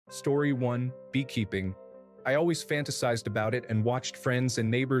Story 1, Beekeeping. I always fantasized about it and watched friends and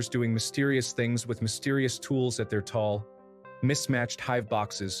neighbors doing mysterious things with mysterious tools at their tall, mismatched hive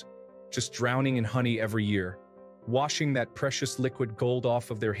boxes, just drowning in honey every year, washing that precious liquid gold off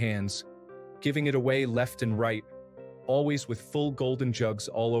of their hands, giving it away left and right, always with full golden jugs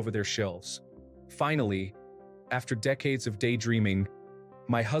all over their shelves. Finally, after decades of daydreaming,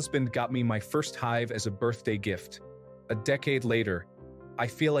 my husband got me my first hive as a birthday gift. A decade later, I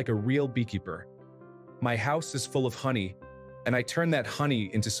feel like a real beekeeper. My house is full of honey, and I turn that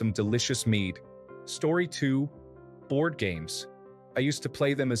honey into some delicious mead. Story 2, Board games. I used to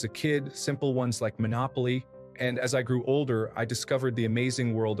play them as a kid, simple ones like Monopoly, and as I grew older, I discovered the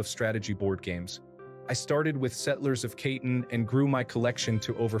amazing world of strategy board games. I started with Settlers of Catan and grew my collection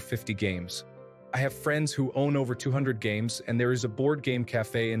to over 50 games. I have friends who own over 200 games, and there is a board game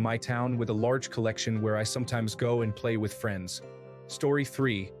cafe in my town with a large collection where I sometimes go and play with friends. Story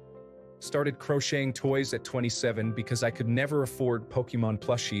 3. Started crocheting toys at 27 because I could never afford Pokemon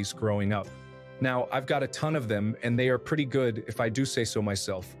plushies growing up. Now, I've got a ton of them, and they are pretty good if I do say so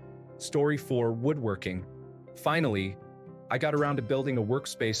myself. Story 4, Woodworking. Finally, I got around to building a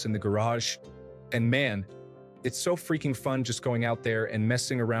workspace in the garage, and man, it's so freaking fun just going out there and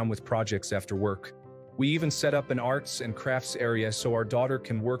messing around with projects after work. We even set up an arts and crafts area so our daughter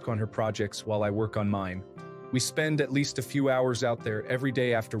can work on her projects while I work on mine. We spend at least a few hours out there every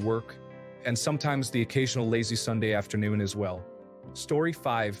day after work, and sometimes the occasional lazy Sunday afternoon as well. Story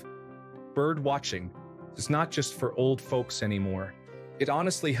 5. Bird watching. It's not just for old folks anymore. It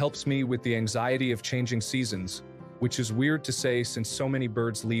honestly helps me with the anxiety of changing seasons, which is weird to say since so many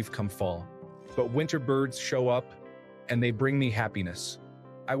birds leave come fall. But winter birds show up, and they bring me happiness.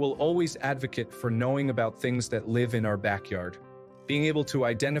 I will always advocate for knowing about things that live in our backyard. Being able to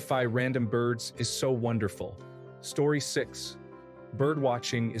identify random birds is so wonderful. Story 6. Bird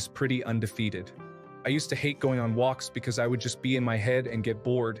watching is pretty undefeated. I used to hate going on walks because I would just be in my head and get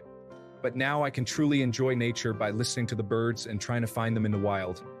bored, but now I can truly enjoy nature by listening to the birds and trying to find them in the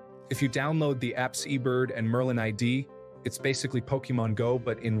wild. If you download the apps eBird and Merlin ID, it's basically Pokemon Go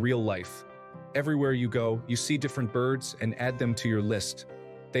but in real life. Everywhere you go, you see different birds and add them to your list.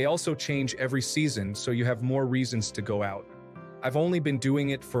 They also change every season, so you have more reasons to go out. I've only been doing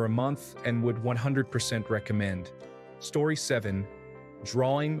it for a month and would 100% recommend. Story 7.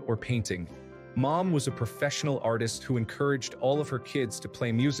 Drawing or painting. Mom was a professional artist who encouraged all of her kids to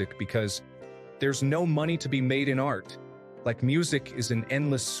play music because there's no money to be made in art. Like music is an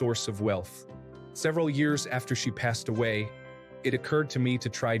endless source of wealth. Several years after she passed away, it occurred to me to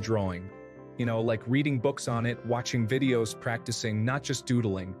try drawing. Like reading books on it, watching videos, practicing, not just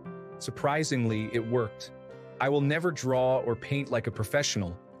doodling. Surprisingly, it worked. I will never draw or paint like a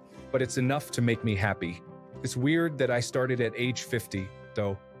professional, but it's enough to make me happy. It's weird that I started at age 50,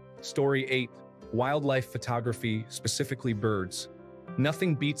 though. Story 8. Wildlife photography, specifically birds.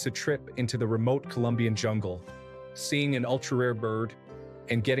 Nothing beats a trip into the remote Colombian jungle, seeing an ultra-rare bird,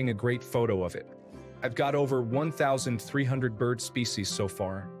 and getting a great photo of it. I've got over 1,300 bird species so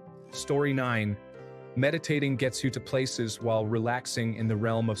far. Story 9. Meditating gets you to places while relaxing in the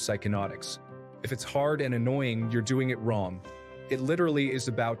realm of psychonautics. If it's hard and annoying, you're doing it wrong. It literally is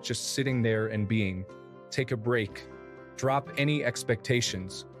about just sitting there and being. Take a break. Drop any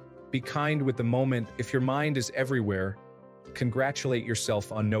expectations. Be kind with the moment. If your mind is everywhere, congratulate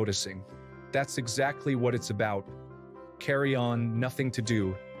yourself on noticing. That's exactly what it's about. Carry on, nothing to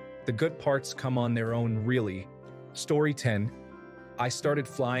do. The good parts come on their own, really. Story 10. I started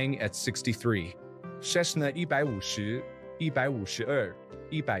flying at 63. Cessna 150, 152,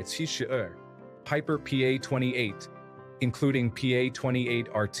 172. Piper PA-28, including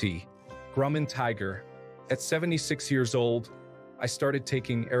PA-28 RT. Grumman Tiger. At 76 years old, I started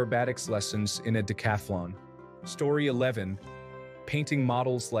taking aerobatics lessons in a decathlon. Story 11. Painting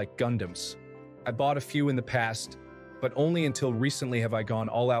models like Gundams. I bought a few in the past, but only until recently have I gone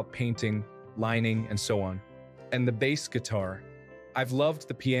all out painting, lining, and so on. And the bass guitar. I've loved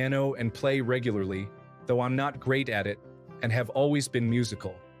the piano and play regularly, though I'm not great at it and have always been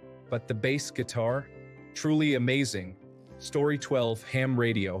musical. But the bass guitar? Truly amazing. Story 12. Ham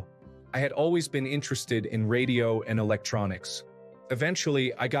radio. I had always been interested in radio and electronics.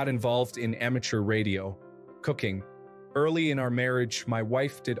 Eventually, I got involved in amateur radio. Cooking. Early in our marriage, my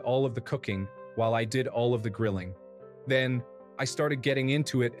wife did all of the cooking while I did all of the grilling. Then, I started getting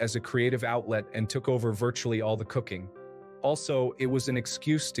into it as a creative outlet and took over virtually all the cooking. Also, it was an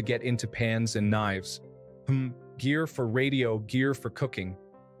excuse to get into pans and knives. Gear for radio, gear for cooking.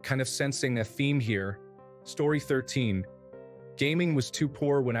 Kind of sensing a theme here. Story 13. Gaming was too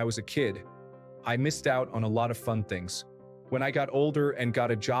poor when I was a kid. I missed out on a lot of fun things. When I got older and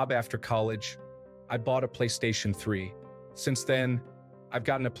got a job after college, I bought a PlayStation 3. Since then, I've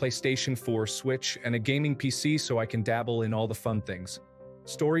gotten a PlayStation 4, Switch, and a gaming PC so I can dabble in all the fun things.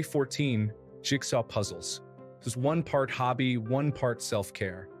 Story 14, Jigsaw Puzzles. This is one part hobby, one part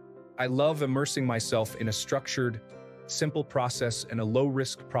self-care. I love immersing myself in a structured, simple process and a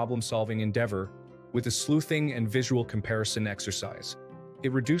low-risk problem-solving endeavor with a sleuthing and visual comparison exercise.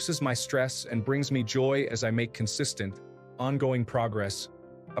 It reduces my stress and brings me joy as I make consistent, ongoing progress,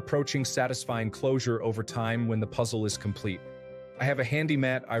 approaching satisfying closure over time when the puzzle is complete. I have a handy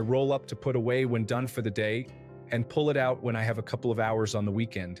mat I roll up to put away when done for the day and pull it out when I have a couple of hours on the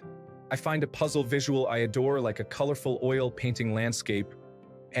weekend. I find a puzzle visual I adore, like a colorful oil painting landscape,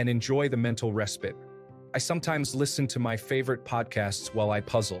 and enjoy the mental respite. I sometimes listen to my favorite podcasts while I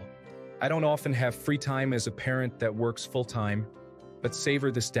puzzle. I don't often have free time as a parent that works full-time, but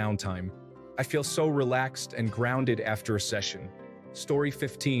savor this downtime. I feel so relaxed and grounded after a session. Story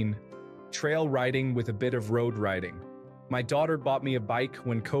 15, Trail Riding with a bit of road riding. My daughter bought me a bike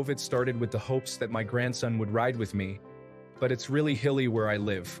when COVID started with the hopes that my grandson would ride with me, but it's really hilly where I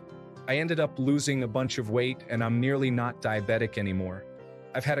live. I ended up losing a bunch of weight and I'm nearly not diabetic anymore.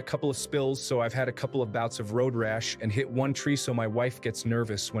 I've had a couple of spills, so I've had a couple of bouts of road rash and hit one tree so my wife gets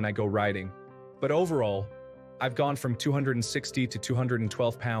nervous when I go riding. But overall, I've gone from 260 to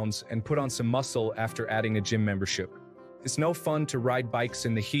 212 pounds and put on some muscle after adding a gym membership. It's no fun to ride bikes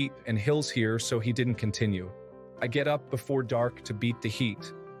in the heat and hills here, so he didn't continue. I get up before dark to beat the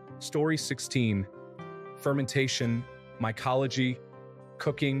heat. Story 16, Fermentation, Mycology,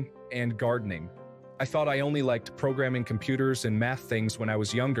 Cooking, and Gardening. I thought I only liked programming computers and math things when I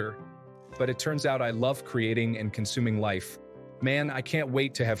was younger, but it turns out I love creating and consuming life. Man, I can't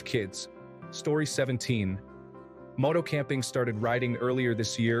wait to have kids. Story 17, Moto camping. Started riding earlier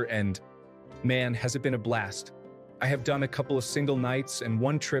this year and, man, has it been a blast. I have done a couple of single nights and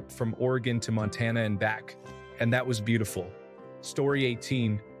one trip from Oregon to Montana and back, and that was beautiful. Story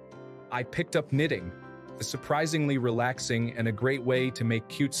 18, I picked up knitting, a surprisingly relaxing and a great way to make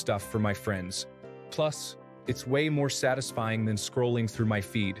cute stuff for my friends. Plus, it's way more satisfying than scrolling through my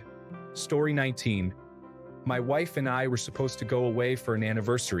feed. Story 19, my wife and I were supposed to go away for an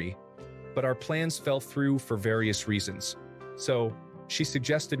anniversary, but our plans fell through for various reasons. So, she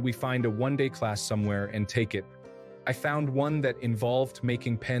suggested we find a one-day class somewhere and take it. I found one that involved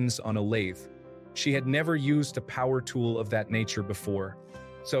making pens on a lathe. She had never used a power tool of that nature before.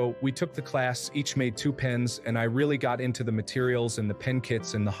 So we took the class, each made 2 pens, and I really got into the materials and the pen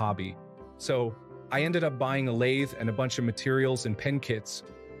kits and the hobby. So I ended up buying a lathe and a bunch of materials and pen kits,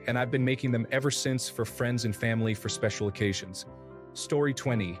 and I've been making them ever since for friends and family for special occasions. Story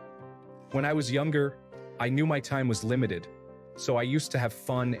 20. When I was younger, I knew my time was limited, so I used to have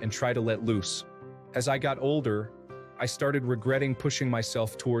fun and try to let loose. As I got older, I started regretting pushing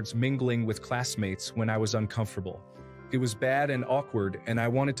myself towards mingling with classmates when I was uncomfortable. It was bad and awkward, and I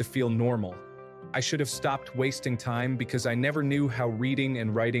wanted to feel normal. I should have stopped wasting time because I never knew how reading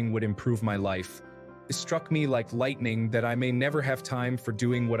and writing would improve my life. It struck me like lightning that I may never have time for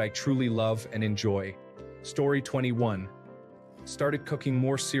doing what I truly love and enjoy. Story 21. Started cooking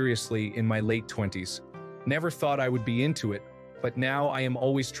more seriously in my late 20s. Never thought I would be into it, but now I am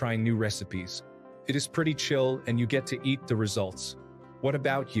always trying new recipes. It is pretty chill and you get to eat the results. What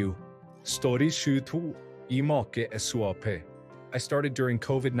about you? Story 22. I started during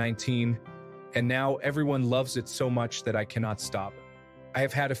COVID-19, and now everyone loves it so much that I cannot stop. I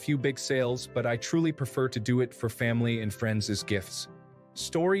have had a few big sales, but I truly prefer to do it for family and friends as gifts.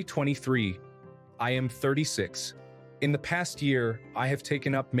 Story 23. I am 36. In the past year, I have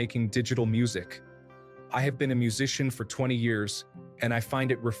taken up making digital music. I have been a musician for 20 years, and I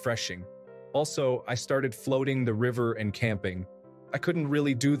find it refreshing. Also, I started floating the river and camping. I couldn't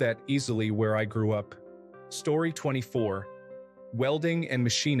really do that easily where I grew up. Story 24. Welding and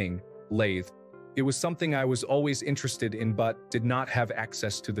machining, lathe. It was something I was always interested in but did not have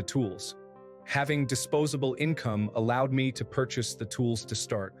access to the tools. Having disposable income allowed me to purchase the tools to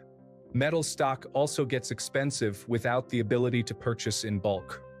start. Metal stock also gets expensive without the ability to purchase in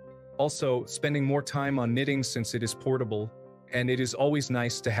bulk. Also, spending more time on knitting since it is portable, and it is always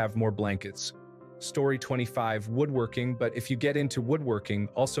nice to have more blankets. Story 25. Woodworking, but if you get into woodworking,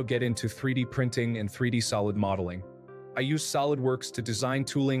 also get into 3D printing and 3D solid modeling. I use SolidWorks to design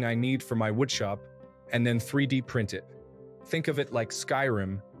tooling I need for my woodshop, and then 3D print it. Think of it like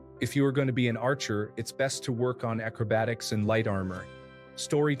Skyrim. If you are going to be an archer, it's best to work on acrobatics and light armor.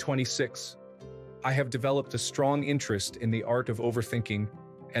 Story 26. I have developed a strong interest in the art of overthinking,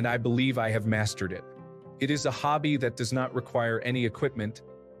 and I believe I have mastered it. It is a hobby that does not require any equipment,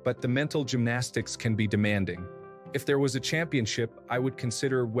 but the mental gymnastics can be demanding. If there was a championship, I would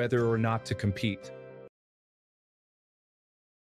consider whether or not to compete.